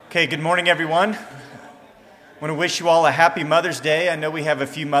Okay, good morning, everyone. I want to wish you all a happy Mother's Day. I know we have a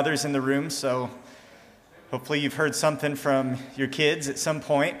few mothers in the room, so hopefully you've heard something from your kids at some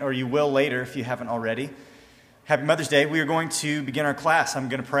point, or you will later if you haven't already. Happy Mother's Day. We are going to begin our class. I'm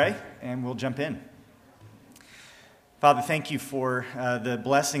going to pray, and we'll jump in. Father, thank you for the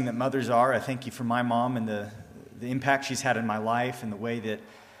blessing that mothers are. I thank you for my mom and the impact she's had in my life and the way that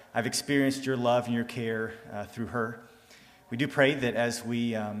I've experienced your love and your care through her. We do pray that as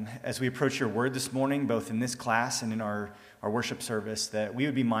we approach your word this morning, both in this class and in our worship service, that we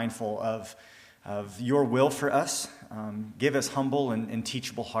would be mindful of your will for us. Give us humble and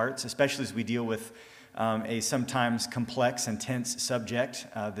teachable hearts, especially as we deal with a sometimes complex and tense subject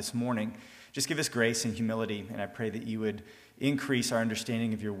this morning. Just give us grace and humility, and I pray that you would increase our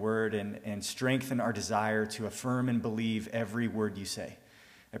understanding of your word and strengthen our desire to affirm and believe every word you say.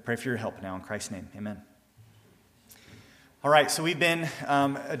 I pray for your help now in Christ's name. Amen. All right, so we've been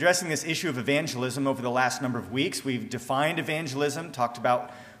addressing this issue of evangelism over the last number of weeks. We've defined evangelism, talked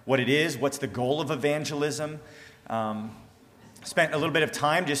about what it is, what's the goal of evangelism. Spent a little bit of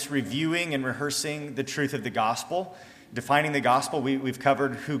time just reviewing and rehearsing the truth of the gospel, defining the gospel. We've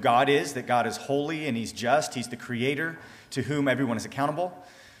covered who God is, that God is holy and he's just. He's the creator to whom everyone is accountable.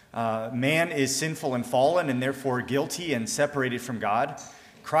 Man is sinful and fallen and therefore guilty and separated from God.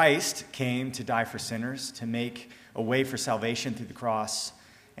 Christ came to die for sinners, to make a way for salvation through the cross,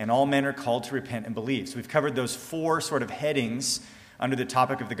 and all men are called to repent and believe. So we've covered those four sort of headings under the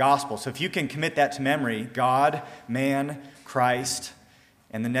topic of the gospel. So if you can commit that to memory, God, man, Christ,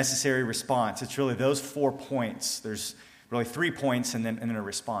 and the necessary response, it's really those 4 points. There's really 3 points and then a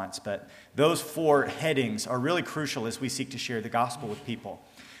response, but those 4 headings are really crucial as we seek to share the gospel with people.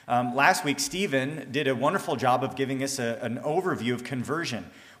 Last week, Stephen did a wonderful job of giving us an overview of conversion.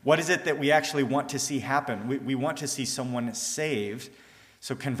 What is it that we actually want to see happen? We want to see someone saved.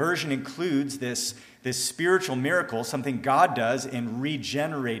 So conversion includes this spiritual miracle, something God does in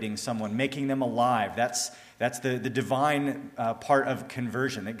regenerating someone, making them alive. That's the divine part of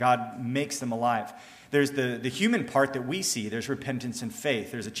conversion, that God makes them alive. There's the human part that we see. There's repentance and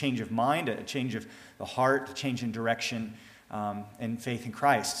faith. There's a change of mind, a change of the heart, a change in direction, and faith in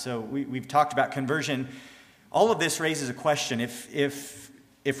Christ. So we've talked about conversion. All of this raises a question.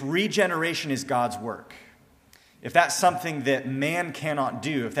 If regeneration is God's work, if that's something that man cannot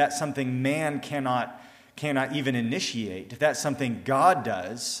do, if that's something man cannot even initiate, if that's something God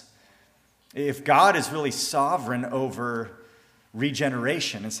does, if God is really sovereign over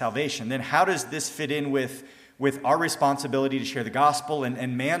regeneration and salvation, then how does this fit in with our responsibility to share the gospel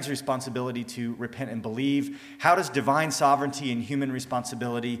and man's responsibility to repent and believe? How does divine sovereignty and human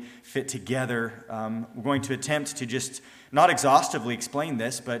responsibility fit together? We're going to attempt to just not exhaustively explain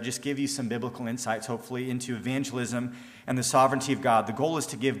this, but just give you some biblical insights, hopefully, into evangelism and the sovereignty of God. The goal is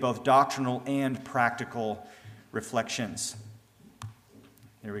to give both doctrinal and practical reflections.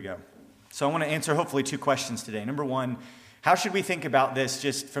 There we go. So I want to answer, hopefully, 2 questions today. Number 1, how should we think about this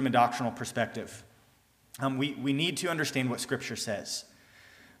just from a doctrinal perspective? We need to understand what Scripture says.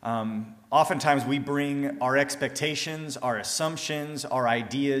 Oftentimes we bring our expectations, our assumptions, our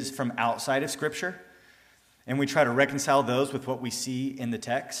ideas from outside of Scripture, and we try to reconcile those with what we see in the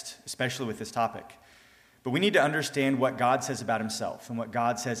text, especially with this topic. But we need to understand what God says about himself and what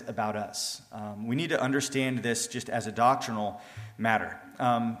God says about us. We need to understand this just as a doctrinal matter.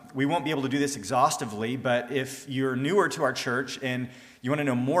 We won't be able to do this exhaustively, but if you're newer to our church and you want to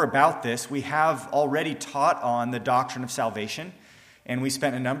know more about this, we have already taught on the doctrine of salvation, and we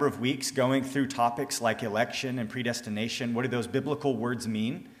spent a number of weeks going through topics like election and predestination. What do those biblical words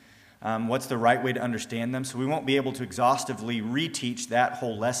mean? What's the right way to understand them? So we won't be able to exhaustively reteach that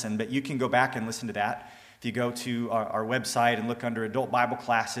whole lesson, but you can go back and listen to that. If you go to our website and look under Adult Bible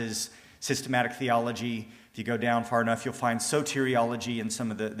Classes, Systematic Theology, if you go down far enough, you'll find soteriology and some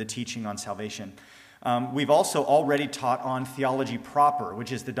of the teaching on salvation. We've also already taught on theology proper,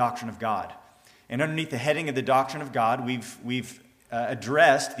 which is the doctrine of God. And underneath the heading of the doctrine of God, we've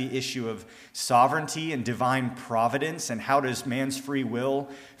addressed the issue of sovereignty and divine providence, and how does man's free will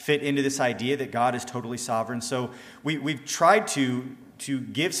fit into this idea that God is totally sovereign. So we've tried to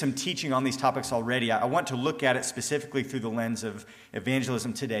give some teaching on these topics already. I want to look at it specifically through the lens of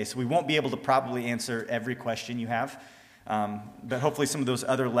evangelism today. So we won't be able to probably answer every question you have, but hopefully some of those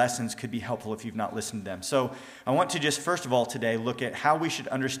other lessons could be helpful if you've not listened to them. So I want to just first of all today look at how we should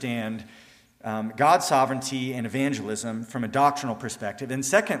understand God's sovereignty and evangelism from a doctrinal perspective. And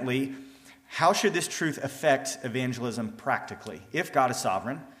secondly, how should this truth affect evangelism practically? If God is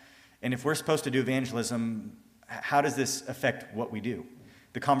sovereign, and if we're supposed to do evangelism, how does this affect what we do?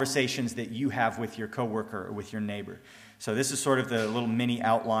 The conversations that you have with your coworker or with your neighbor. So this is sort of the little mini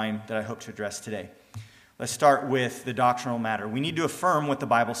outline that I hope to address today. Let's start with the doctrinal matter. We need to affirm what the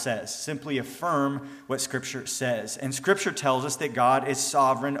Bible says. Simply affirm what Scripture says. And Scripture tells us that God is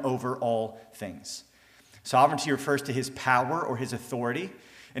sovereign over all things. Sovereignty refers to his power or his authority,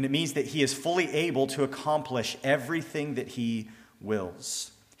 and it means that he is fully able to accomplish everything that he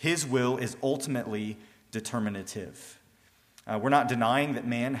wills. His will is ultimately determinative. We're not denying that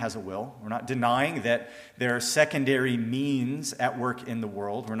man has a will. We're not denying that there are secondary means at work in the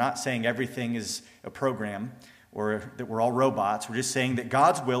world. We're not saying everything is a program or that we're all robots. We're just saying that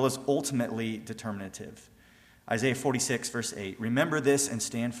God's will is ultimately determinative. Isaiah 46, verse 8, "Remember this and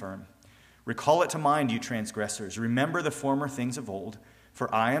stand firm. Recall it to mind, you transgressors. Remember the former things of old,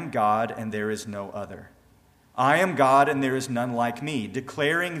 for I am God and there is no other. I am God and there is none like me,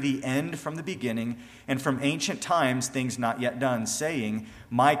 declaring the end from the beginning and from ancient times things not yet done, saying,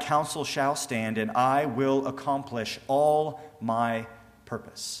 my counsel shall stand and I will accomplish all my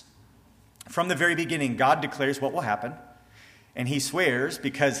purpose." From the very beginning, God declares what will happen, and he swears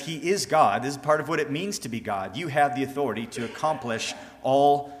because he is God. This is part of what it means to be God. You have the authority to accomplish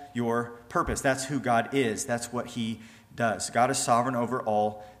all your purpose. That's who God is. That's what he does. God is sovereign over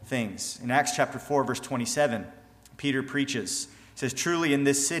all things. In Acts chapter 4, verse 27, Peter preaches. He says, "Truly in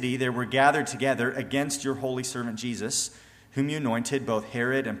this city there were gathered together against your holy servant Jesus, whom you anointed, both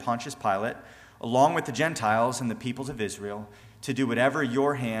Herod and Pontius Pilate, along with the Gentiles and the peoples of Israel, to do whatever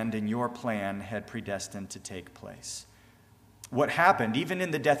your hand and your plan had predestined to take place." What happened, even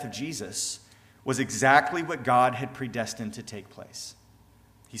in the death of Jesus, was exactly what God had predestined to take place.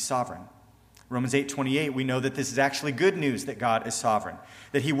 He's sovereign. Romans 8:28, we know that this is actually good news that God is sovereign,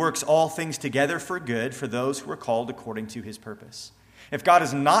 that he works all things together for good for those who are called according to his purpose. If God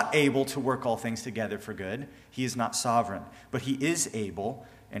is not able to work all things together for good, he is not sovereign, but he is able,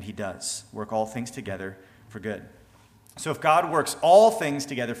 and he does work all things together for good. So if God works all things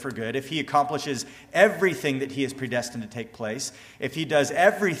together for good, if he accomplishes everything that he has predestined to take place, if he does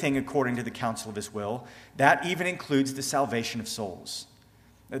everything according to the counsel of his will, that even includes the salvation of souls.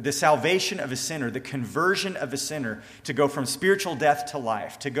 The salvation of a sinner, the conversion of a sinner to go from spiritual death to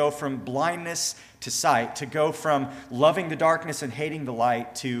life, to go from blindness to sight, to go from loving the darkness and hating the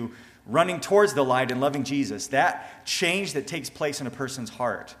light to running towards the light and loving Jesus. That change that takes place in a person's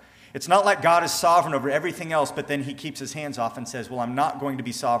heart. It's not like God is sovereign over everything else, but then he keeps his hands off and says, well, I'm not going to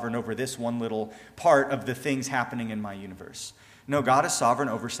be sovereign over this one little part of the things happening in my universe. No, God is sovereign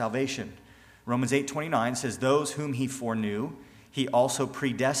over salvation. Romans 8:29 says, "Those whom he foreknew, he also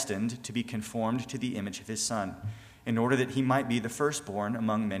predestined to be conformed to the image of his Son, in order that he might be the firstborn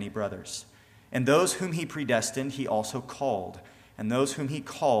among many brothers. And those whom he predestined, he also called. And those whom he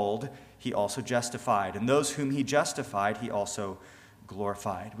called, he also justified. And those whom he justified, he also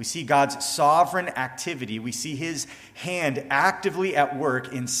glorified." We see God's sovereign activity. We see his hand actively at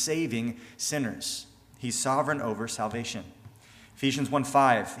work in saving sinners. He's sovereign over salvation. Ephesians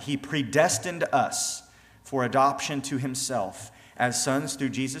 1:5, "He predestined us for adoption to himself as sons through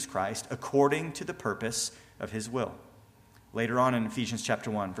Jesus Christ, according to the purpose of his will." Later on in Ephesians chapter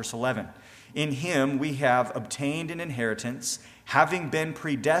 1, verse 11, "In him we have obtained an inheritance, having been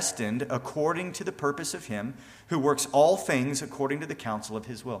predestined according to the purpose of him who works all things according to the counsel of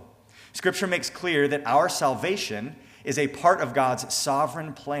his will." Scripture makes clear that our salvation is a part of God's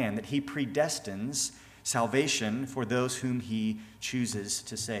sovereign plan, that he predestines salvation for those whom he chooses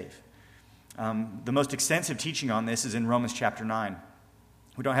to save. The most extensive teaching on this is in Romans chapter 9.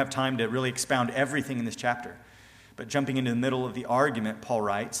 We don't have time to really expound everything in this chapter. But jumping into the middle of the argument, Paul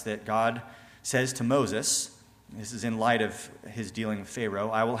writes that God says to Moses, this is in light of his dealing with Pharaoh,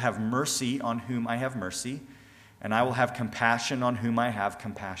 "I will have mercy on whom I have mercy, and I will have compassion on whom I have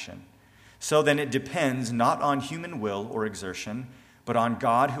compassion. So then it depends not on human will or exertion, but on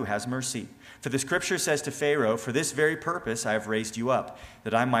God who has mercy. For the scripture says to Pharaoh, 'For this very purpose I have raised you up,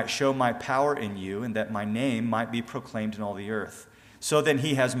 that I might show my power in you, and that my name might be proclaimed in all the earth.' So then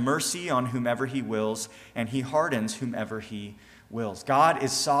he has mercy on whomever he wills, and he hardens whomever he wills." God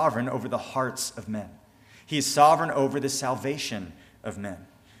is sovereign over the hearts of men. He is sovereign over the salvation of men,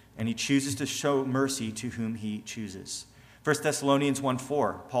 and he chooses to show mercy to whom he chooses. 1 Thessalonians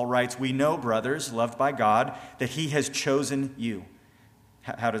 1:4, Paul writes, "We know, brothers, loved by God, that he has chosen you."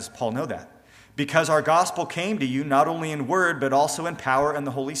 How does Paul know that? "Because our gospel came to you not only in word, but also in power and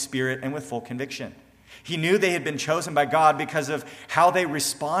the Holy Spirit and with full conviction." He knew they had been chosen by God because of how they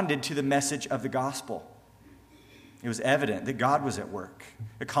responded to the message of the gospel. It was evident that God was at work,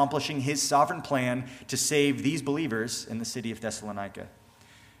 accomplishing his sovereign plan to save these believers in the city of Thessalonica.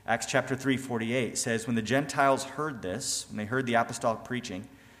 Acts chapter 3:48 says, "When the Gentiles heard this," when they heard the apostolic preaching,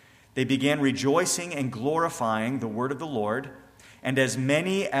 They began rejoicing and glorifying the word of the Lord, and as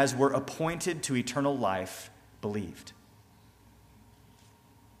many as were appointed to eternal life believed.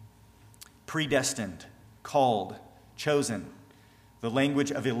 Predestined, called, chosen, the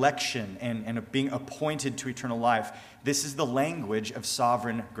language of election and of being appointed to eternal life. This is the language of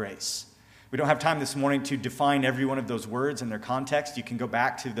sovereign grace. We don't have time this morning to define every one of those words in their context. You can go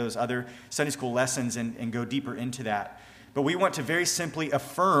back to those other Sunday school lessons and go deeper into that. But we want to very simply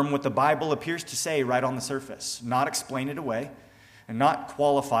affirm what the Bible appears to say right on the surface, not explain it away, and not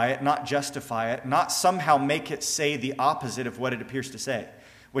qualify it, not justify it, not somehow make it say the opposite of what it appears to say,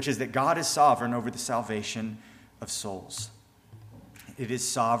 which is that God is sovereign over the salvation of souls. It is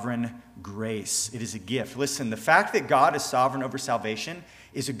sovereign grace. It is a gift. Listen, the fact that God is sovereign over salvation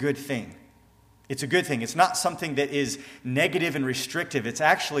is a good thing. It's a good thing. It's not something that is negative and restrictive. It's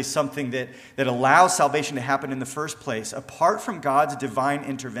actually something that allows salvation to happen in the first place, apart from God's divine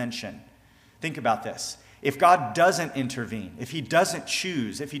intervention. Think about this. If God doesn't intervene, if he doesn't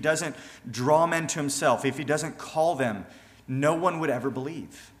choose, if he doesn't draw men to himself, if he doesn't call them, no one would ever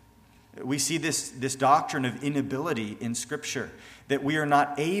believe. We see this doctrine of inability in Scripture, that we are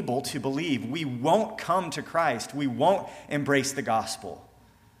not able to believe. We won't come to Christ. We won't embrace the gospel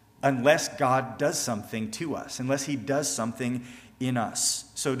unless God does something to us, unless he does something in us.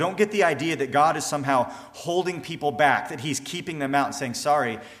 So don't get the idea that God is somehow holding people back, that he's keeping them out and saying,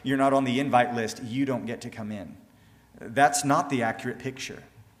 sorry, you're not on the invite list, you don't get to come in. That's not the accurate picture.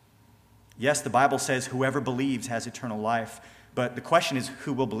 Yes, the Bible says whoever believes has eternal life, but the question is,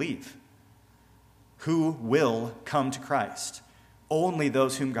 who will believe? Who will come to Christ? Only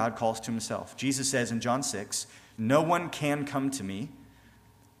those whom God calls to himself. Jesus says in John 6, no one can come to me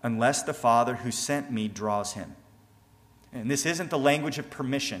unless the Father who sent me draws him. And this isn't the language of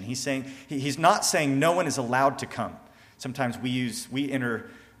permission. He's not saying no one is allowed to come. Sometimes we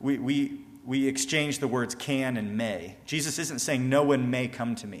exchange the words can and may. Jesus isn't saying no one may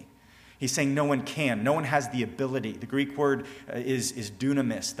come to me. He's saying no one can. No one has the ability. The Greek word is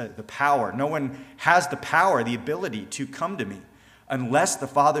dunamis, the power. No one has the power, the ability to come to me unless the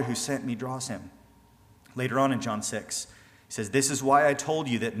Father who sent me draws him. Later on in John 6, he says, this is why I told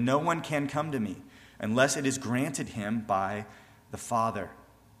you that no one can come to me unless it is granted him by the Father.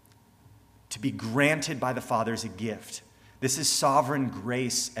 To be granted by the Father is a gift. This is sovereign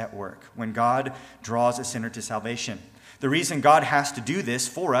grace at work when God draws a sinner to salvation. The reason God has to do this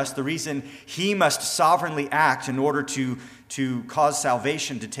for us, the reason he must sovereignly act in order to cause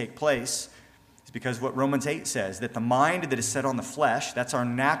salvation to take place, is because what Romans 8 says, that the mind that is set on the flesh, that's our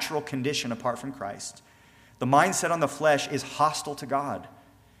natural condition apart from Christ, the mind set on the flesh is hostile to God.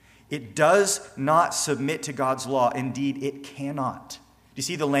 It does not submit to God's law. Indeed, it cannot. Do you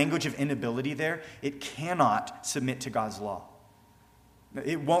see the language of inability there? It cannot submit to God's law.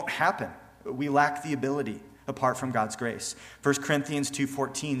 It won't happen. We lack the ability apart from God's grace. 1 Corinthians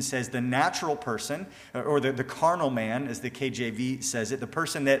 2:14 says the natural person, or the carnal man, as the KJV says it, the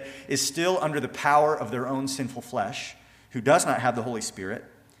person that is still under the power of their own sinful flesh, who does not have the Holy Spirit,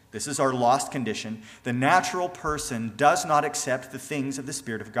 this is our lost condition. The natural person does not accept the things of the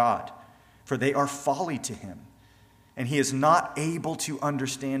Spirit of God, for they are folly to him, and he is not able to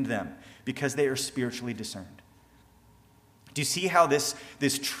understand them because they are spiritually discerned. Do you see how this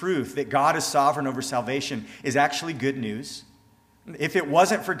truth that God is sovereign over salvation is actually good news? If it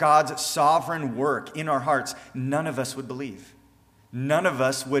wasn't for God's sovereign work in our hearts, none of us would believe. None of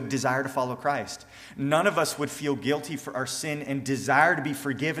us would desire to follow Christ. None of us would feel guilty for our sin and desire to be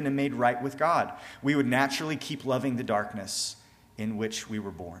forgiven and made right with God. We would naturally keep loving the darkness in which we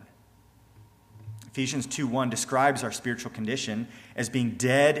were born. Ephesians 2:1 describes our spiritual condition as being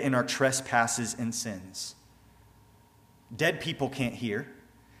dead in our trespasses and sins. Dead people can't hear.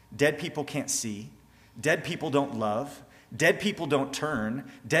 Dead people can't see. Dead people don't love. Dead people don't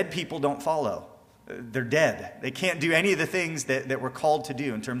turn. Dead people don't follow. They're dead. They can't do any of the things that we're called to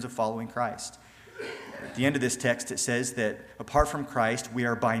do in terms of following Christ. At the end of this text, it says that apart from Christ, we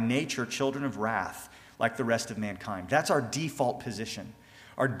are by nature children of wrath, like the rest of mankind. That's our default position.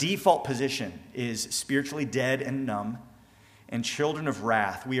 Our default position is spiritually dead and numb, and children of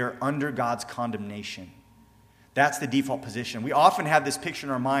wrath. We are under God's condemnation. That's the default position. We often have this picture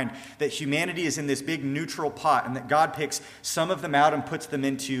in our mind that humanity is in this big neutral pot and that God picks some of them out and puts them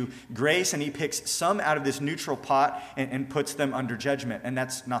into grace, and he picks some out of this neutral pot and puts them under judgment. And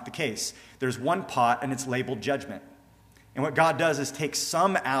that's not the case. There's one pot and it's labeled judgment. And what God does is take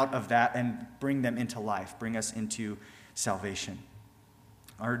some out of that and bring them into life, bring us into salvation.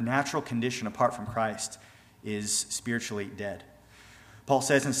 Our natural condition apart from Christ is spiritually dead. Paul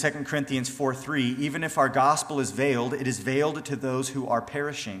says in 2 Corinthians 4:3, even if our gospel is veiled, it is veiled to those who are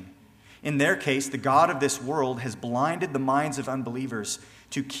perishing, In their case, the God of this world has blinded the minds of unbelievers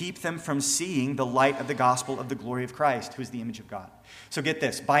to keep them from seeing the light of the gospel of the glory of Christ, who is the image of God. So get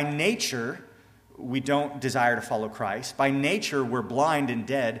this. By nature, we don't desire to follow Christ. By nature, we're blind and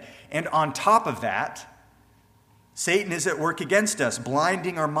dead. And on top of that, Satan is at work against us,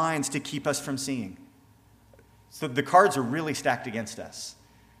 blinding our minds to keep us from seeing. So the cards are really stacked against us.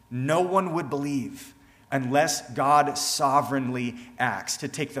 No one would believe unless God sovereignly acts to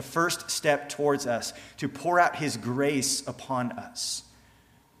take the first step towards us, to pour out his grace upon us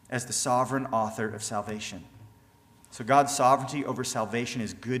as the sovereign author of salvation. So God's sovereignty over salvation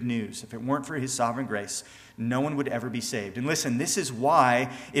is good news. If it weren't for his sovereign grace, no one would ever be saved. And listen, this is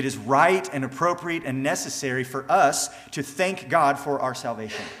why it is right and appropriate and necessary for us to thank God for our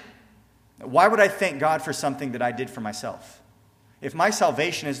salvation. Why would I thank God for something that I did for myself? If my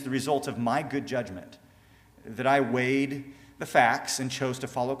salvation is the result of my good judgment, that I weighed the facts and chose to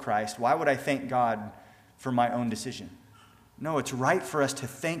follow Christ, why would I thank God for my own decision? No, it's right for us to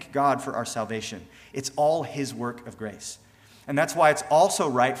thank God for our salvation. It's all his work of grace. And that's why it's also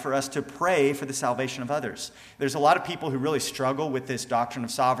right for us to pray for the salvation of others. There's a lot of people who really struggle with this doctrine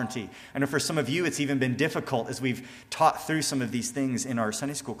of sovereignty. I know for some of you it's even been difficult as we've taught through some of these things in our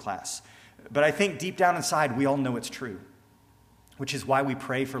Sunday school class. But I think deep down inside we all know it's true, which is why we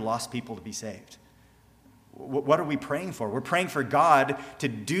pray for lost people to be saved. What are we praying for? We're praying for God to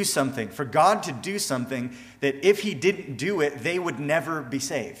do something, that if he didn't do it, they would never be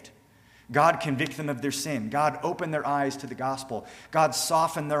saved. God convict them of their sin. God open their eyes to the gospel. God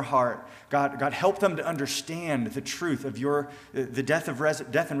soften their heart. God help them to understand the truth of the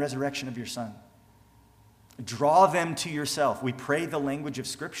death and resurrection of your Son. Draw them to yourself. We pray the language of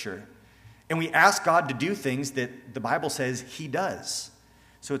Scripture, and we ask God to do things that the Bible says he does.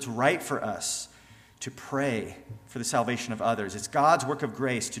 So it's right for us to pray for the salvation of others. It's God's work of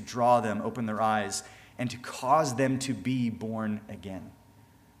grace to draw them, open their eyes, and to cause them to be born again.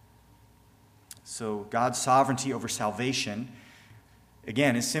 So God's sovereignty over salvation,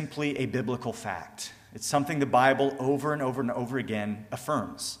 again, is simply a biblical fact. It's something the Bible over and over and over again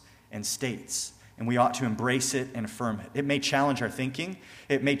affirms and states, and we ought to embrace it and affirm it. It may challenge our thinking.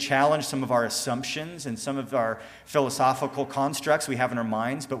 It may challenge some of our assumptions and some of our philosophical constructs we have in our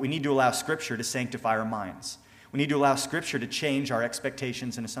minds, but we need to allow Scripture to sanctify our minds. We need to allow Scripture to change our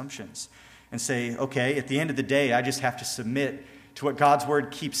expectations and assumptions and say, okay, at the end of the day, I just have to submit to what God's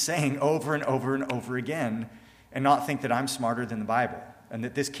Word keeps saying over and over and over again and not think that I'm smarter than the Bible and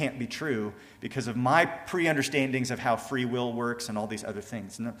that this can't be true because of my pre-understandings of how free will works and all these other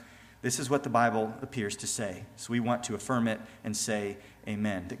things. No. This is what the Bible appears to say. So we want to affirm it and say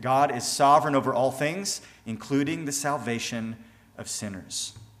amen. That God is sovereign over all things, including the salvation of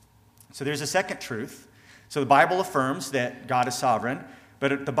sinners. So there's a second truth. So the Bible affirms that God is sovereign,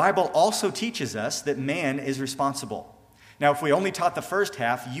 but the Bible also teaches us that man is responsible. Now, if we only taught the first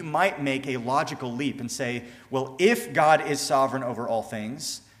half, you might make a logical leap and say, well, if God is sovereign over all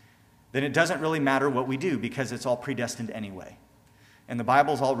things, then it doesn't really matter what we do because it's all predestined anyway. And the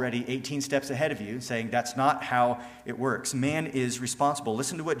Bible's already 18 steps ahead of you, saying that's not how it works. Man is responsible.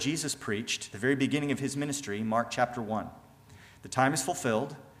 Listen to what Jesus preached at the very beginning of his ministry, Mark chapter 1. The time is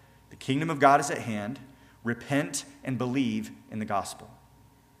fulfilled. The kingdom of God is at hand. Repent and believe in the gospel.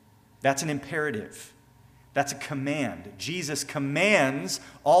 That's an imperative. That's a command. Jesus commands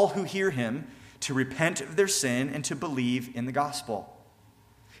all who hear him to repent of their sin and to believe in the gospel.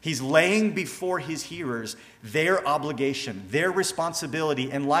 He's laying before his hearers their obligation, their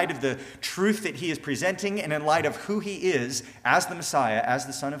responsibility in light of the truth that he is presenting and in light of who he is as the Messiah, as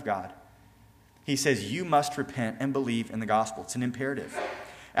the Son of God. He says, you must repent and believe in the gospel. It's an imperative.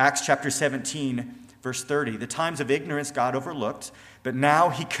 Acts chapter 17, verse 30, the times of ignorance God overlooked, but now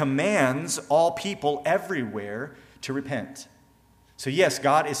he commands all people everywhere to repent. So yes,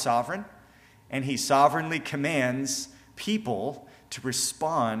 God is sovereign, and he sovereignly commands people to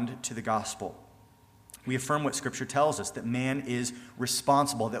respond to the gospel. We affirm what Scripture tells us, that man is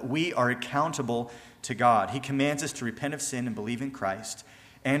responsible, that we are accountable to God. He commands us to repent of sin and believe in Christ,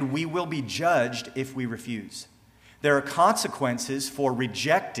 and we will be judged if we refuse. There are consequences for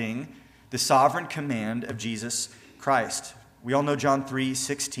rejecting the sovereign command of Jesus Christ. We all know John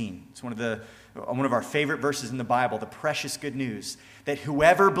 3:16. It's one of our favorite verses in the Bible, the precious good news, that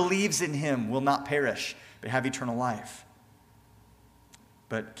whoever believes in him will not perish, but have eternal life.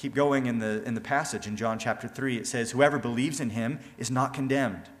 But keep going in the passage in John chapter 3. It says, whoever believes in him is not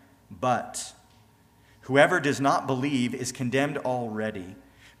condemned, but whoever does not believe is condemned already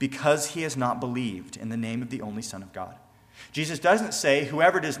because he has not believed in the name of the only Son of God. Jesus doesn't say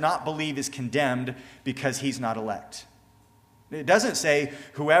whoever does not believe is condemned because he's not elect. It doesn't say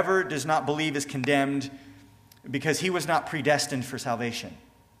whoever does not believe is condemned because he was not predestined for salvation.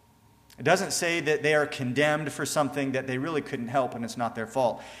 It doesn't say that they are condemned for something that they really couldn't help and it's not their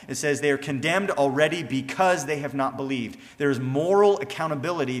fault. It says they are condemned already because they have not believed. There is moral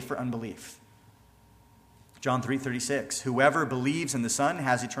accountability for unbelief. John 3:36, whoever believes in the Son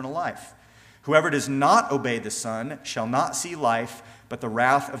has eternal life. Whoever does not obey the Son shall not see life, but the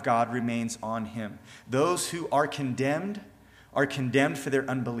wrath of God remains on him. Those who are condemned for their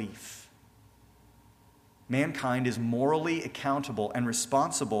unbelief. Mankind is morally accountable and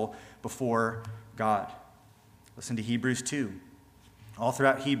responsible before God. Listen to Hebrews 2. All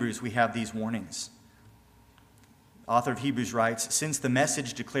throughout Hebrews, we have these warnings. The author of Hebrews writes, since the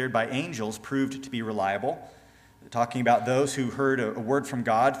message declared by angels proved to be reliable, talking about those who heard a word from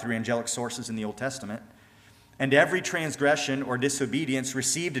God through angelic sources in the Old Testament, and every transgression or disobedience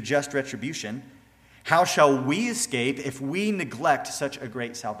received a just retribution, how shall we escape if we neglect such a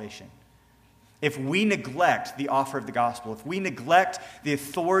great salvation? If we neglect the offer of the gospel, if we neglect the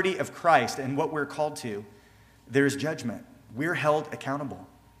authority of Christ and what we're called to, there is judgment. We're held accountable.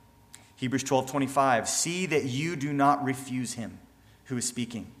 Hebrews 12:25, see that you do not refuse him who is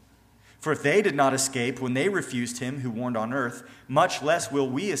speaking. For if they did not escape when they refused him who warned on earth, much less will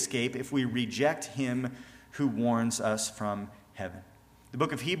we escape if we reject him who warns us from heaven. The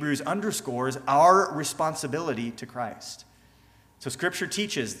book of Hebrews underscores our responsibility to Christ. So Scripture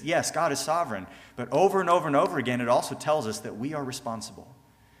teaches, yes, God is sovereign, but over and over and over again, it also tells us that we are responsible.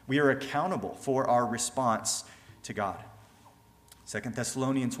 We are accountable for our response to God. 2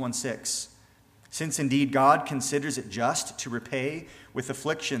 Thessalonians 1:6, since indeed God considers it just to repay with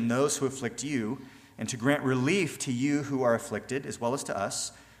affliction those who afflict you, and to grant relief to you who are afflicted, as well as to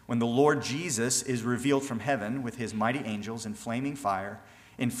us, when the Lord Jesus is revealed from heaven with his mighty angels in flaming fire,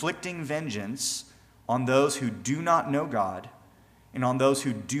 inflicting vengeance on those who do not know God and on those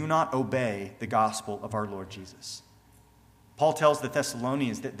who do not obey the gospel of our Lord Jesus. Paul tells the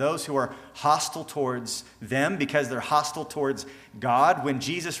Thessalonians that those who are hostile towards them because they're hostile towards God, when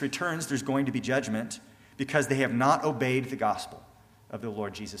Jesus returns, there's going to be judgment because they have not obeyed the gospel of the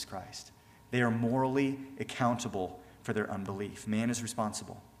Lord Jesus Christ. They are morally accountable for their unbelief. Man is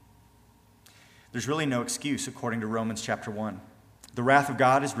responsible. There's really no excuse according to Romans chapter 1. The wrath of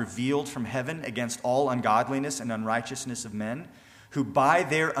God is revealed from heaven against all ungodliness and unrighteousness of men, who by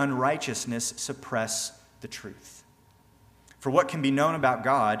their unrighteousness suppress the truth. For what can be known about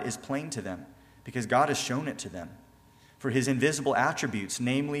God is plain to them, because God has shown it to them. For his invisible attributes,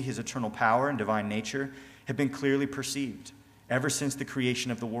 namely his eternal power and divine nature, have been clearly perceived ever since the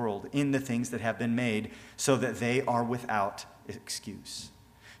creation of the world in the things that have been made, so that they are without excuse.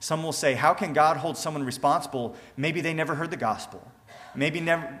 Some will say, how can God hold someone responsible? Maybe they never heard the gospel. Maybe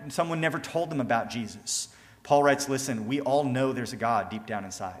someone never told them about Jesus. Paul writes, listen, we all know there's a God deep down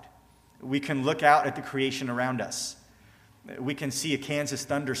inside. We can look out at the creation around us. We can see a Kansas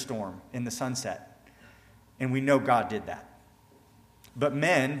thunderstorm in the sunset, and we know God did that. But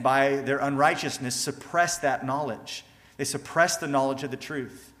men, by their unrighteousness, suppress that knowledge. They suppress the knowledge of the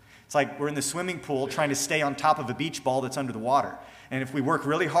truth. It's like we're in the swimming pool trying to stay on top of a beach ball that's under the water. And if we work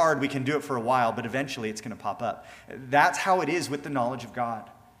really hard, we can do it for a while, but eventually it's going to pop up. That's how it is with the knowledge of God.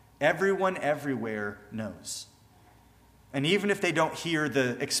 Everyone everywhere knows. And even if they don't hear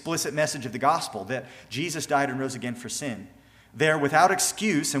the explicit message of the gospel that Jesus died and rose again for sin, they're without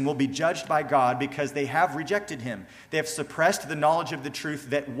excuse and will be judged by God because they have rejected him. They have suppressed the knowledge of the truth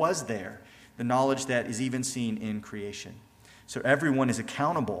that was there, the knowledge that is even seen in creation. So everyone is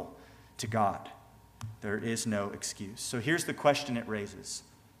accountable to God. There is no excuse. So here's the question it raises.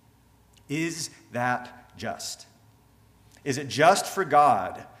 Is that just? Is it just for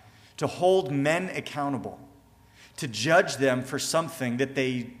God to hold men accountable, to judge them for something that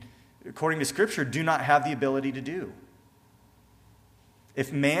they, according to Scripture, do not have the ability to do?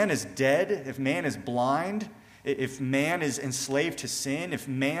 If man is dead, if man is blind, if man is enslaved to sin, if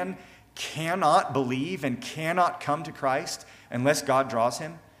man cannot believe and cannot come to Christ unless God draws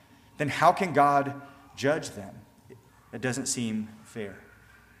him, then how can God judge them? It doesn't seem fair.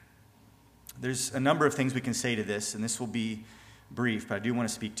 There's a number of things we can say to this, and this will be brief, but I do want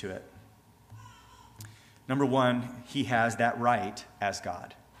to speak to it. Number one, he has that right as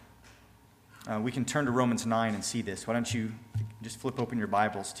God. We can turn to Romans 9 and see this. Why don't you just flip open your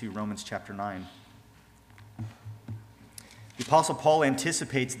Bibles to Romans chapter 9. The Apostle Paul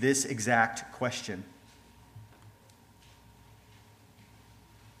anticipates this exact question.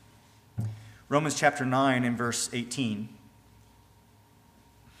 Romans chapter 9 and verse 18.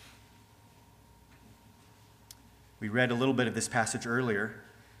 We read a little bit of this passage earlier.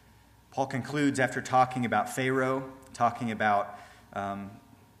 Paul concludes after talking about Pharaoh, talking about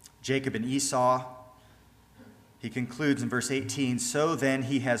Jacob and Esau. He concludes in verse 18, "So then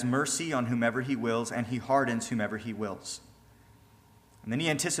he has mercy on whomever he wills, and he hardens whomever he wills." And then he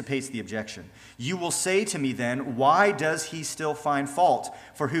anticipates the objection. "You will say to me then, why does he still find fault?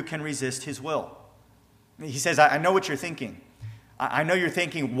 For who can resist his will?" He says, I know what you're thinking. I know you're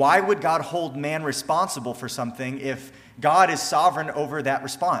thinking, why would God hold man responsible for something if God is sovereign over that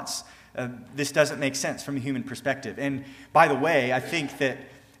response? This doesn't make sense from a human perspective. And by the way, I think that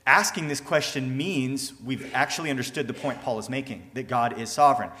asking this question means we've actually understood the point Paul is making, that God is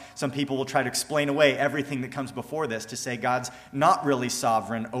sovereign. Some people will try to explain away everything that comes before this to say God's not really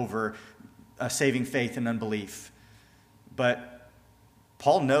sovereign over saving faith and unbelief. But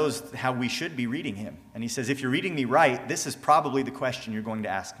Paul knows how we should be reading him. And he says, if you're reading me right, this is probably the question you're going to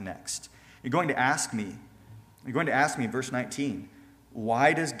ask next. You're going to ask me in verse 19,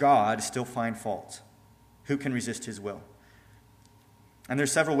 why does God still find fault? Who can resist his will? And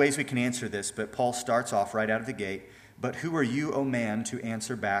there's several ways we can answer this, but Paul starts off right out of the gate. But who are you, O man, to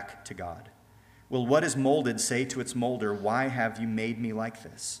answer back to God? Will what is molded say to its molder, why have you made me like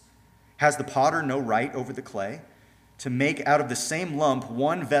this? Has the potter no right over the clay to make out of the same lump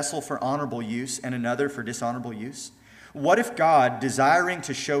one vessel for honorable use and another for dishonorable use? What if God, desiring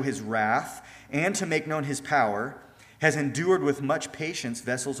to show his wrath and to make known his power, has endured with much patience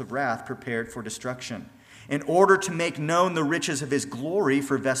vessels of wrath prepared for destruction, in order to make known the riches of his glory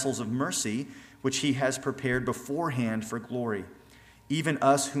for vessels of mercy, which he has prepared beforehand for glory, even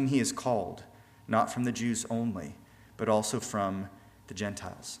us whom he has called, not from the Jews only, but also from the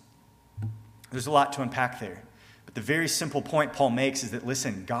Gentiles. There's a lot to unpack there. But the very simple point Paul makes is that,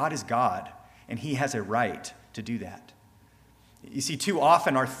 listen, God is God, and he has a right to do that. You see, too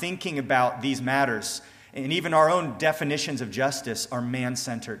often our thinking about these matters, and even our own definitions of justice, are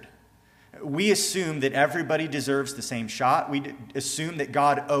man-centered. We assume that everybody deserves the same shot. We assume that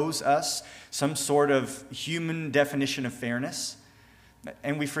God owes us some sort of human definition of fairness.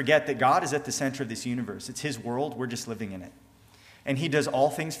 And we forget that God is at the center of this universe. It's his world. We're just living in it. And he does all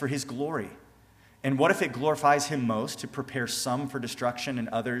things for his glory. And what if it glorifies him most to prepare some for destruction and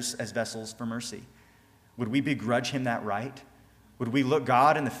others as vessels for mercy? Would we begrudge him that right? Would we look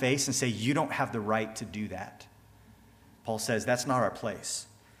God in the face and say, you don't have the right to do that? Paul says that's not our place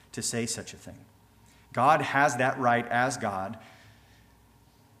to say such a thing. God has that right as God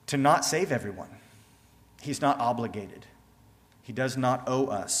to not save everyone. He's not obligated. He does not owe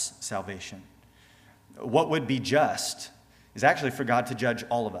us salvation. What would be just is actually for God to judge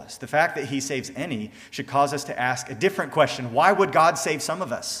all of us. The fact that he saves any should cause us to ask a different question. Why would God save some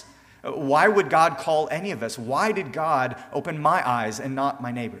of us? Why would God call any of us? Why did God open my eyes and not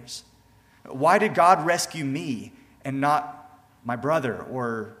my neighbor's? Why did God rescue me and not my brother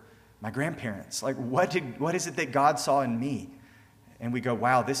or my grandparents? Like, what is it that God saw in me? And we go,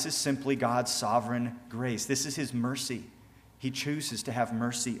 wow, this is simply God's sovereign grace. This is his mercy. He chooses to have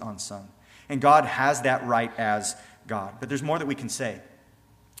mercy on some. And God has that right as God. But there's more that we can say.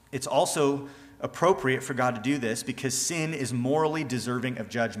 It's also appropriate for God to do this because sin is morally deserving of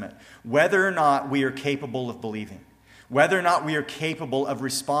judgment. Whether or not we are capable of believing, whether or not we are capable of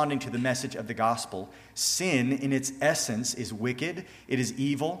responding to the message of the gospel, sin in its essence is wicked, it is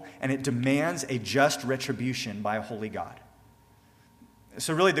evil, and it demands a just retribution by a holy God.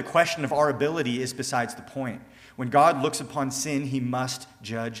 So really the question of our ability is besides the point. When God looks upon sin, he must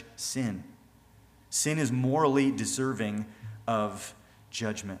judge sin. Sin is morally deserving of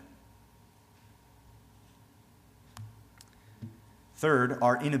judgment. Third,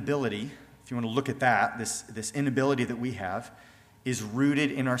 our inability, if you want to look at that, this inability that we have, is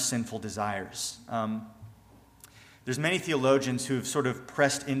rooted in our sinful desires. There's many theologians who have sort of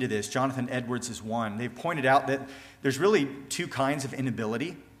pressed into this. Jonathan Edwards is one. They've pointed out that there's really two kinds of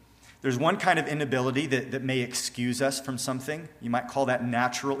inability. There's one kind of inability that may excuse us from something. You might call that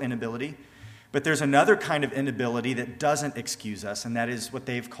natural inability. But there's another kind of inability that doesn't excuse us, and that is what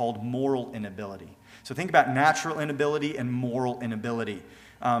they've called moral inability. So think about natural inability and moral inability.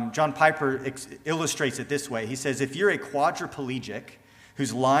 John Piper illustrates it this way. He says, if you're a quadriplegic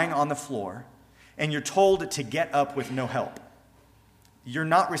who's lying on the floor and you're told to get up with no help, you're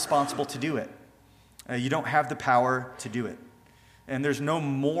not responsible to do it. You don't have the power to do it. And there's no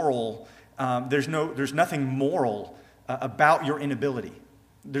moral, there's nothing moral about your inability.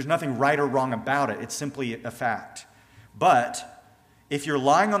 There's nothing right or wrong about it. It's simply a fact. But if you're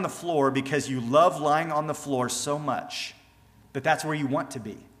lying on the floor because you love lying on the floor so much that that's where you want to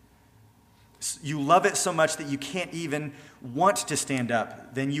be, you love it so much that you can't even want to stand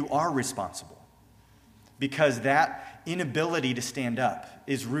up, then you are responsible. Because that inability to stand up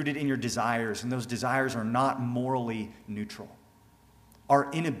is rooted in your desires, and those desires are not morally neutral.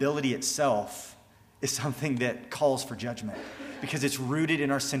 Our inability itself is something that calls for judgment because it's rooted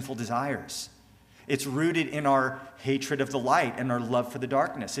in our sinful desires. It's rooted in our hatred of the light and our love for the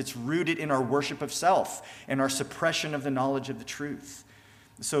darkness. It's rooted in our worship of self and our suppression of the knowledge of the truth.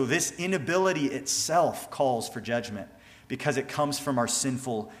 So this inability itself calls for judgment because it comes from our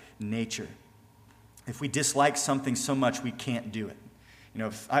sinful nature. If we dislike something so much, we can't do it.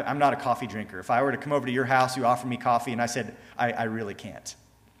 If I'm not a coffee drinker. If I were to come over to your house, you offer me coffee, and I said, I really can't.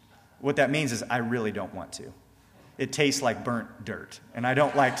 What that means is I really don't want to. It tastes like burnt dirt, and I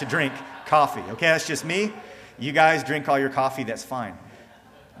don't like to drink coffee. Okay, that's just me. You guys drink all your coffee, that's fine.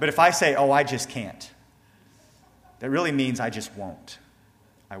 But if I say, I just can't, that really means I just won't.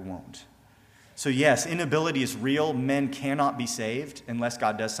 I won't. So yes, inability is real. Men cannot be saved unless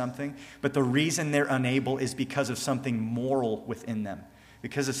God does something. But the reason they're unable is because of something moral within them,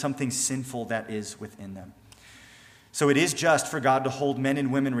 because of something sinful that is within them. So it is just for God to hold men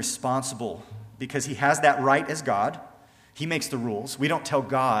and women responsible because he has that right as God. He makes the rules. We don't tell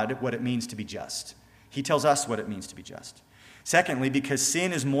God what it means to be just. He tells us what it means to be just. Secondly, because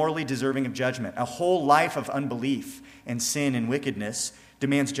sin is morally deserving of judgment. A whole life of unbelief and sin and wickedness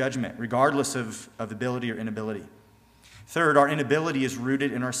demands judgment, regardless of ability or inability. Third, our inability is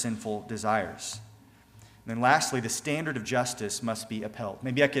rooted in our sinful desires. And then lastly, the standard of justice must be upheld.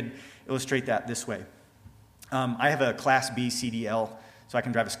 Maybe I could illustrate that this way. I have a Class B CDL, so I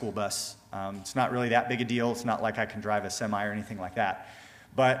can drive a school bus. It's not really that big a deal. It's not like I can drive a semi or anything like that.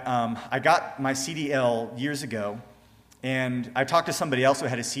 But I got my CDL years ago, and I talked to somebody else who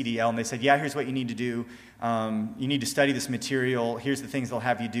had a CDL, and they said, here's what you need to do. You need to study this material. Here's the things they'll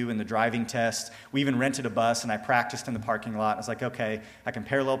have you do in the driving test. We even rented a bus, and I practiced in the parking lot. I was like, okay, I can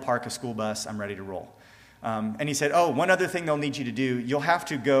parallel park a school bus. I'm ready to roll. And he said, one other thing they'll need you to do, you'll have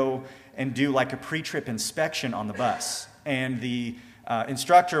to go and do like a pre-trip inspection on the bus. And the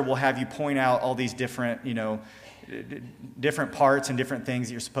instructor will have you point out all these different, different parts and different things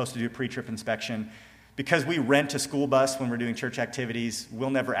that you're supposed to do a pre-trip inspection. Because we rent a school bus when we're doing church activities, we'll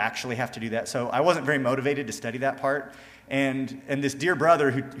never actually have to do that. So I wasn't very motivated to study that part. And this dear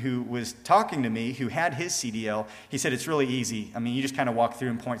brother who was talking to me, who had his CDL, he said it's really easy. I mean, you just kind of walk through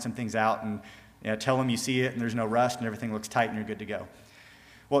and point some things out and tell them you see it and there's no rust and everything looks tight and you're good to go.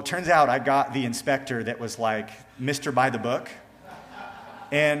 Well, it turns out I got the inspector that was like Mr. By the Book.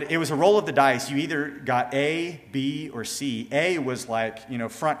 And it was a roll of the dice. You either got A, B, or C. A was like,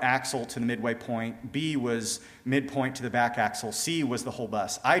 front axle to the midway point. B was midpoint to the back axle. C was the whole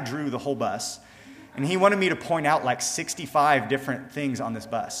bus. I drew the whole bus. And he wanted me to point out like 65 different things on this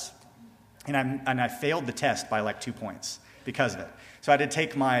bus. And I failed the test by like 2 points because of it. So I had to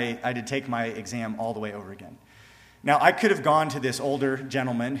take my exam all the way over again. Now, I could have gone to this older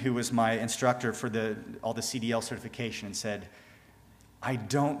gentleman who was my instructor for all the CDL certification and said, I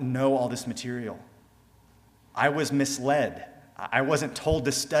don't know all this material. I was misled. I wasn't told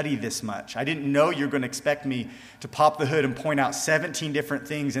to study this much. I didn't know you're going to expect me to pop the hood and point out 17 different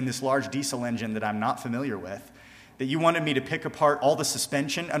things in this large diesel engine that I'm not familiar with. That you wanted me to pick apart all the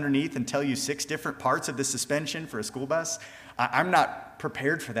suspension underneath and tell you 6 different parts of the suspension for a school bus. I'm not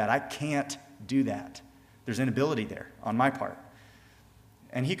prepared for that. I can't do that. There's inability there on my part.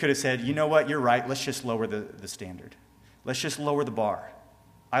 And he could have said, you know what, you're right. Let's just lower the standard. Let's just lower the bar.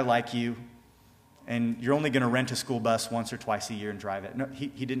 I like you, and you're only going to rent a school bus once or twice a year and drive it. No, he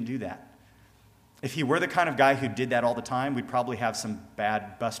didn't do that. If he were the kind of guy who did that all the time, we'd probably have some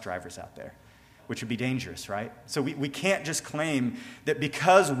bad bus drivers out there, which would be dangerous, right? So we can't just claim that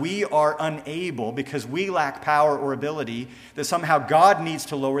because we are unable, because we lack power or ability, that somehow God needs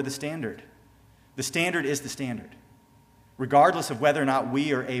to lower the standard. The standard is the standard, regardless of whether or not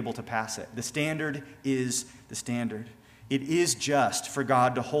we are able to pass it. The standard is the standard. It is just for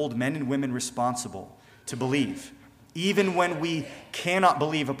God to hold men and women responsible to believe, even when we cannot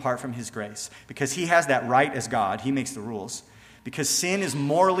believe apart from his grace, because he has that right as God. He makes the rules. Because sin is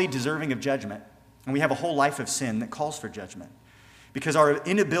morally deserving of judgment, and we have a whole life of sin that calls for judgment. Because our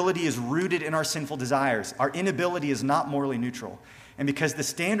inability is rooted in our sinful desires. Our inability is not morally neutral. And because the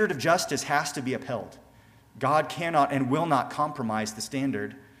standard of justice has to be upheld. God cannot and will not compromise the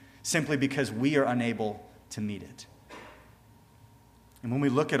standard simply because we are unable to meet it. And when we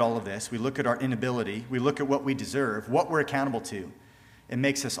look at all of this, we look at our inability, we look at what we deserve, what we're accountable to, it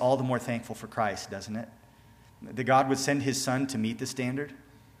makes us all the more thankful for Christ, doesn't it? That God would send his son to meet the standard,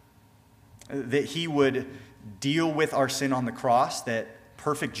 that he would deal with our sin on the cross, that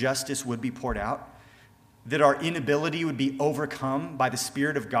perfect justice would be poured out, that our inability would be overcome by the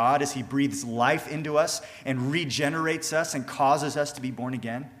Spirit of God as he breathes life into us and regenerates us and causes us to be born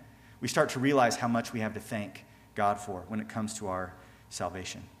again, we start to realize how much we have to thank God for when it comes to our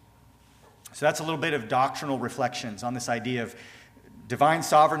salvation. So that's a little bit of doctrinal reflections on this idea of divine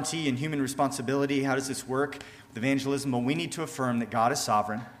sovereignty and human responsibility. How does this work with evangelism? Well, we need to affirm that God is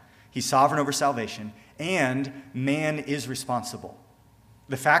sovereign. He's sovereign over salvation, and man is responsible.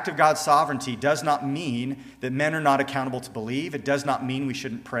 The fact of God's sovereignty does not mean that men are not accountable to believe. It does not mean we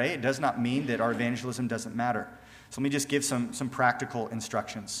shouldn't pray. It does not mean that our evangelism doesn't matter. So let me just give some practical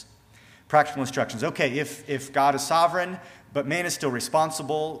instructions. Practical instructions. Okay, if God is sovereign, but man is still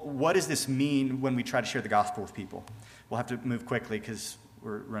responsible, what does this mean when we try to share the gospel with people? We'll have to move quickly because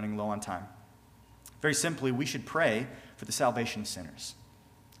we're running low on time. Very simply, we should pray for the salvation of sinners.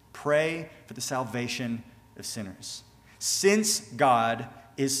 Pray for the salvation of sinners. Since God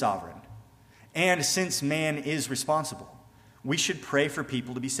is sovereign, and since man is responsible, we should pray for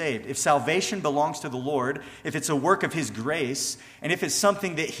people to be saved. If salvation belongs to the Lord, if it's a work of his grace, and if it's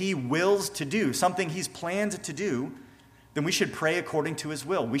something that he wills to do, something he's planned to do, then we should pray according to his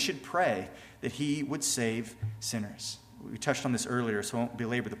will. We should pray that he would save sinners. We touched on this earlier, so I won't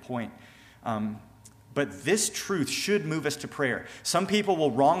belabor the point. But this truth should move us to prayer. Some people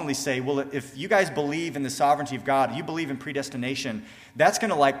will wrongly say, well, if you guys believe in the sovereignty of God, you believe in predestination, that's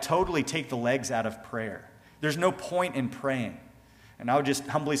going to totally take the legs out of prayer. There's no point in praying. And I would just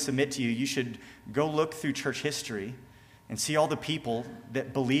humbly submit to you, you should go look through church history and see all the people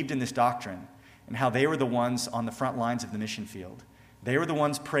that believed in this doctrine and how they were the ones on the front lines of the mission field. They were the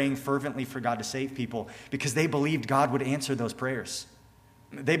ones praying fervently for God to save people because they believed God would answer those prayers.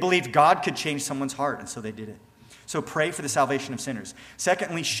 They believed God could change someone's heart, and so they did it. So pray for the salvation of sinners.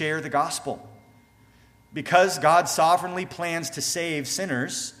 Secondly, share the gospel. Because God sovereignly plans to save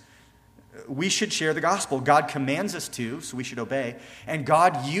sinners, we should share the gospel. God commands us to, so we should obey. And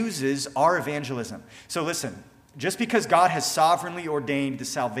God uses our evangelism. So listen, just because God has sovereignly ordained the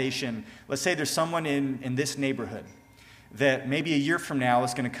salvation, let's say there's someone in this neighborhood that maybe a year from now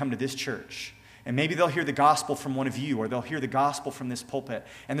is going to come to this church. And maybe they'll hear the gospel from one of you, or they'll hear the gospel from this pulpit,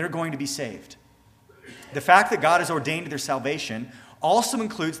 and they're going to be saved. The fact that God has ordained their salvation also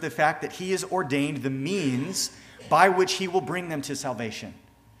includes the fact that he has ordained the means by which he will bring them to salvation.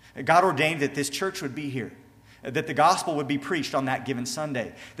 God ordained that this church would be here, that the gospel would be preached on that given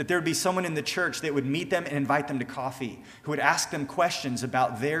Sunday, that there would be someone in the church that would meet them and invite them to coffee, who would ask them questions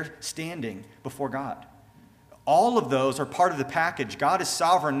about their standing before God. All of those are part of the package. God is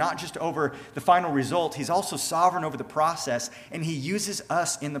sovereign not just over the final result, he's also sovereign over the process, and he uses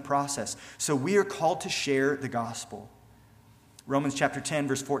us in the process. So we are called to share the gospel. Romans chapter 10,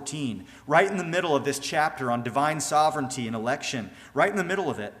 verse 14. Right in the middle of this chapter on divine sovereignty and election, right in the middle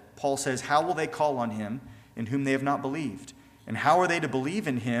of it, Paul says, how will they call on him in whom they have not believed? And how are they to believe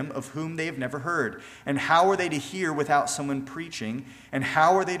in him of whom they have never heard? And how are they to hear without someone preaching? And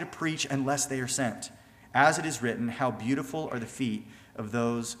how are they to preach unless they are sent? As it is written, how beautiful are the feet of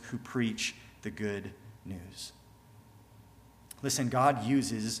those who preach the good news. Listen, God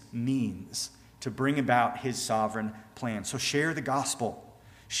uses means to bring about his sovereign plan. So share the gospel.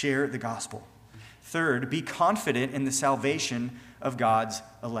 Share the gospel. Third, be confident in the salvation of God's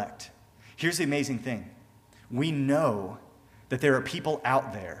elect. Here's the amazing thing. We know that there are people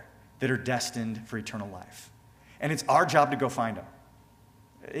out there that are destined for eternal life. And it's our job to go find them.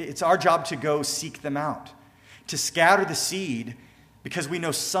 It's our job to go seek them out, to scatter the seed, because we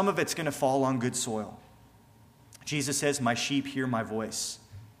know some of it's going to fall on good soil. Jesus says, my sheep hear my voice.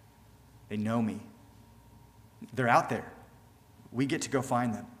 They know me. They're out there. We get to go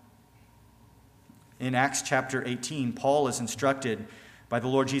find them. In Acts chapter 18, Paul is instructed by the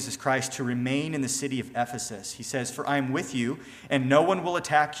Lord Jesus Christ to remain in the city of Ephesus. He says, for I am with you, and no one will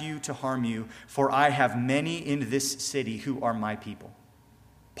attack you to harm you, for I have many in this city who are my people.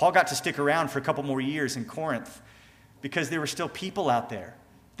 Paul got to stick around for a couple more years in Corinth because there were still people out there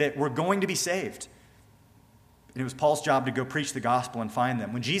that were going to be saved. And it was Paul's job to go preach the gospel and find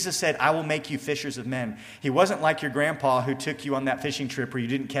them. When Jesus said, I will make you fishers of men, he wasn't like your grandpa who took you on that fishing trip where you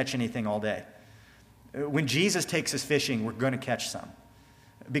didn't catch anything all day. When Jesus takes us fishing, we're going to catch some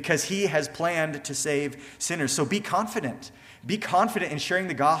because he has planned to save sinners. So be confident. Be confident in sharing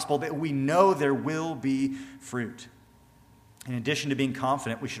the gospel that we know there will be fruit. In addition to being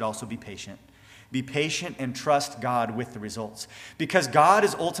confident, we should also be patient. Be patient and trust God with the results. Because God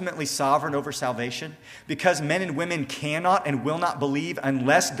is ultimately sovereign over salvation, because men and women cannot and will not believe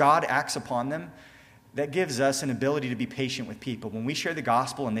unless God acts upon them, that gives us an ability to be patient with people. When we share the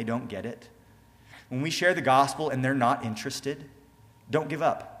gospel and they don't get it, when we share the gospel and they're not interested, don't give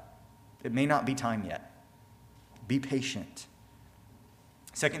up. It may not be time yet. Be patient.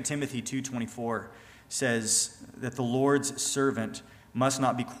 2 Timothy 2:24 says that the Lord's servant must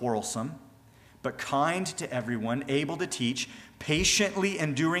not be quarrelsome, but kind to everyone, able to teach, patiently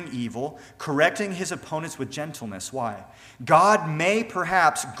enduring evil, correcting his opponents with gentleness. Why? God may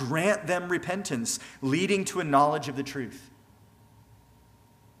perhaps grant them repentance, leading to a knowledge of the truth.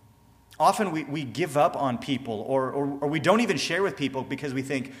 Often we give up on people, or we don't even share with people because we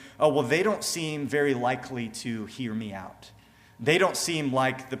think, oh, well, they don't seem very likely to hear me out. They don't seem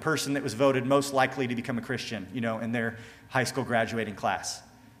like the person that was voted most likely to become a Christian, in their high school graduating class.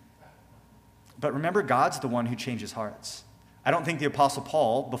 But remember, God's the one who changes hearts. I don't think the Apostle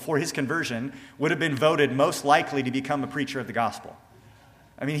Paul, before his conversion, would have been voted most likely to become a preacher of the gospel.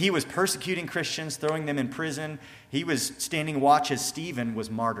 I mean, he was persecuting Christians, throwing them in prison. He was standing watch as Stephen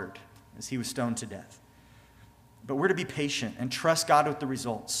was martyred, as he was stoned to death. But we're to be patient and trust God with the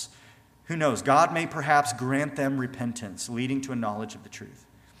results. Who knows? God may perhaps grant them repentance, leading to a knowledge of the truth.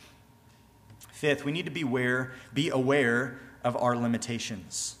 Fifth, we need to be aware of our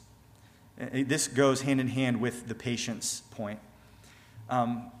limitations. This goes hand in hand with the patience point.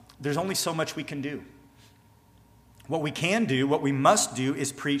 There's only so much we can do. What we must do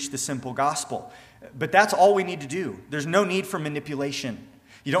is preach the simple gospel. But that's all we need to do. There's no need for manipulation.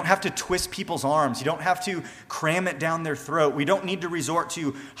 You don't have to twist people's arms. You don't have to cram it down their throat. We don't need to resort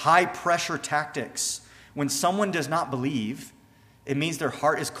to high-pressure tactics. When someone does not believe, it means their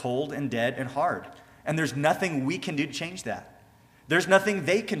heart is cold and dead and hard. And there's nothing we can do to change that. There's nothing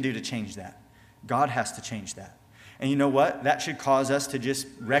they can do to change that. God has to change that. And you know what? That should cause us to just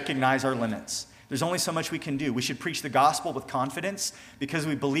recognize our limits. There's only so much we can do. We should preach the gospel with confidence because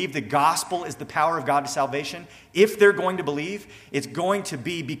we believe the gospel is the power of God to salvation. If they're going to believe, it's going to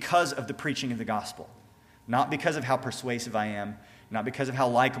be because of the preaching of the gospel. Not because of how persuasive I am, not because of how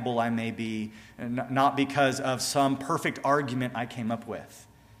likable I may be, and not because of some perfect argument I came up with.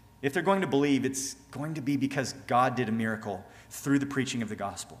 If they're going to believe, it's going to be because God did a miracle through the preaching of the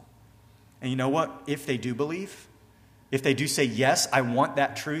gospel. And you know what? If they do believe, if they do say, yes, I want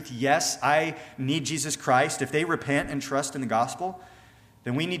that truth, yes, I need Jesus Christ, if they repent and trust in the gospel,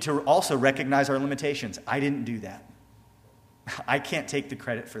 then we need to also recognize our limitations. I didn't do that. I can't take the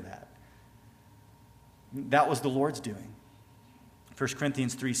credit for that. That was the Lord's doing. 1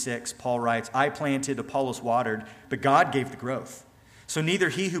 Corinthians 3:6, Paul writes, I planted, Apollos watered, but God gave the growth. So neither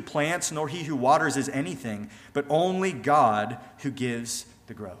he who plants nor he who waters is anything, but only God who gives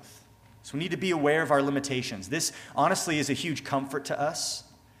the growth. So we need to be aware of our limitations. This honestly is a huge comfort to us,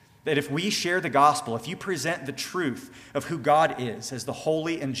 that if we share the gospel, if you present the truth of who God is as the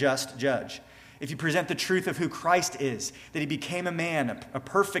holy and just judge, if you present the truth of who Christ is, that he became a man, a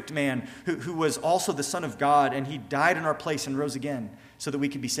perfect man, who was also the Son of God, and he died in our place and rose again so that we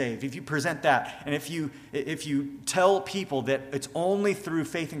could be saved. If you present that, and if you tell people that it's only through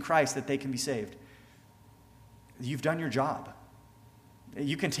faith in Christ that they can be saved, you've done your job.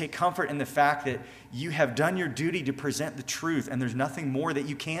 You can take comfort in the fact that you have done your duty to present the truth, and there's nothing more that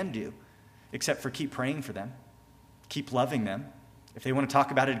you can do except for keep praying for them, keep loving them. If they want to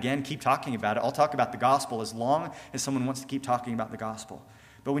talk about it again, keep talking about it. I'll talk about the gospel as long as someone wants to keep talking about the gospel.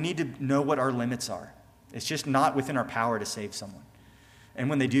 But we need to know what our limits are. It's just not within our power to save someone. And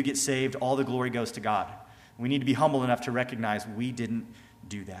when they do get saved, all the glory goes to God. We need to be humble enough to recognize we didn't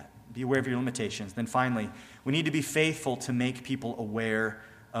do that. Be aware of your limitations. Then finally, we need to be faithful to make people aware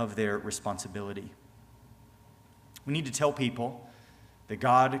of their responsibility. We need to tell people that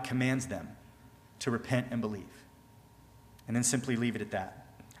God commands them to repent and believe, and then simply leave it at that.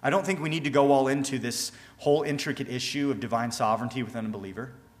 I don't think we need to go all into this whole intricate issue of divine sovereignty with an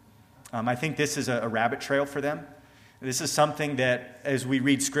unbeliever. I think this is a rabbit trail for them. This is something that, as we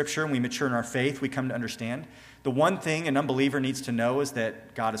read Scripture and we mature in our faith, we come to understand. The one thing an unbeliever needs to know is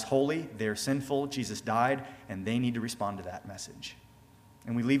that God is holy, they're sinful, Jesus died, and they need to respond to that message.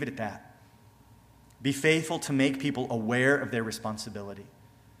 And we leave it at that. Be faithful to make people aware of their responsibility.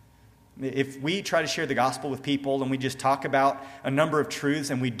 If we try to share the gospel with people and we just talk about a number of truths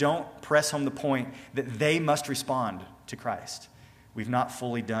and we don't press home the point that they must respond to Christ, we've not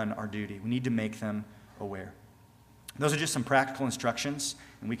fully done our duty. We need to make them aware. Those are just some practical instructions,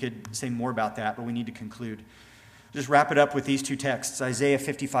 and we could say more about that, but we need to conclude. Just wrap it up with these two texts. Isaiah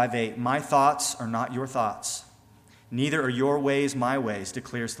 55:8, my thoughts are not your thoughts, neither are your ways my ways,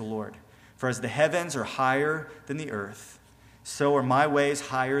 declares the Lord. For as the heavens are higher than the earth, so are my ways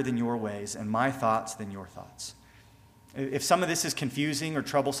higher than your ways, and my thoughts than your thoughts. If some of this is confusing or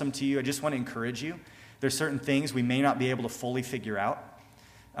troublesome to you, I just want to encourage you. There's certain things we may not be able to fully figure out,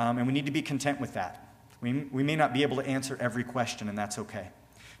 and we need to be content with that. We may not be able to answer every question, and that's okay.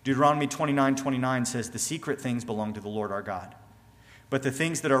 Deuteronomy 29:29 says, "The secret things belong to the Lord our God. But the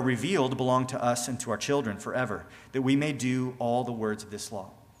things that are revealed belong to us and to our children forever, that we may do all the words of this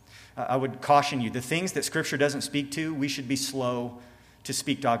law." I would caution you, the things that Scripture doesn't speak to, we should be slow to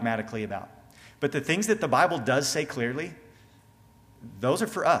speak dogmatically about. But the things that the Bible does say clearly, those are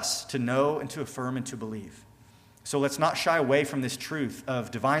for us to know and to affirm and to believe. So let's not shy away from this truth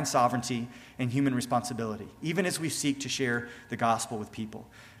of divine sovereignty and human responsibility, even as we seek to share the gospel with people.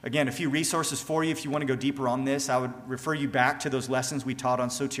 Again, a few resources for you if you want to go deeper on this. I would refer you back to those lessons we taught on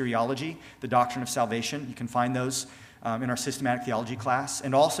soteriology, the doctrine of salvation. You can find those in our systematic theology class,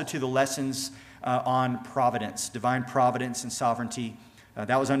 and also to the lessons on providence, divine providence and sovereignty.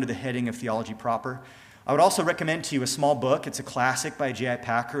 That was under the heading of theology proper. I would also recommend to you a small book. It's a classic by J.I.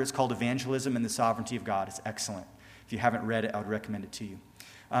 Packer. It's called Evangelism and the Sovereignty of God. It's excellent. If you haven't read it, I would recommend it to you.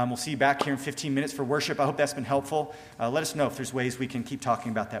 We'll see you back here in 15 minutes for worship. I hope that's been helpful. Let us know if there's ways we can keep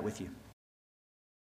talking about that with you.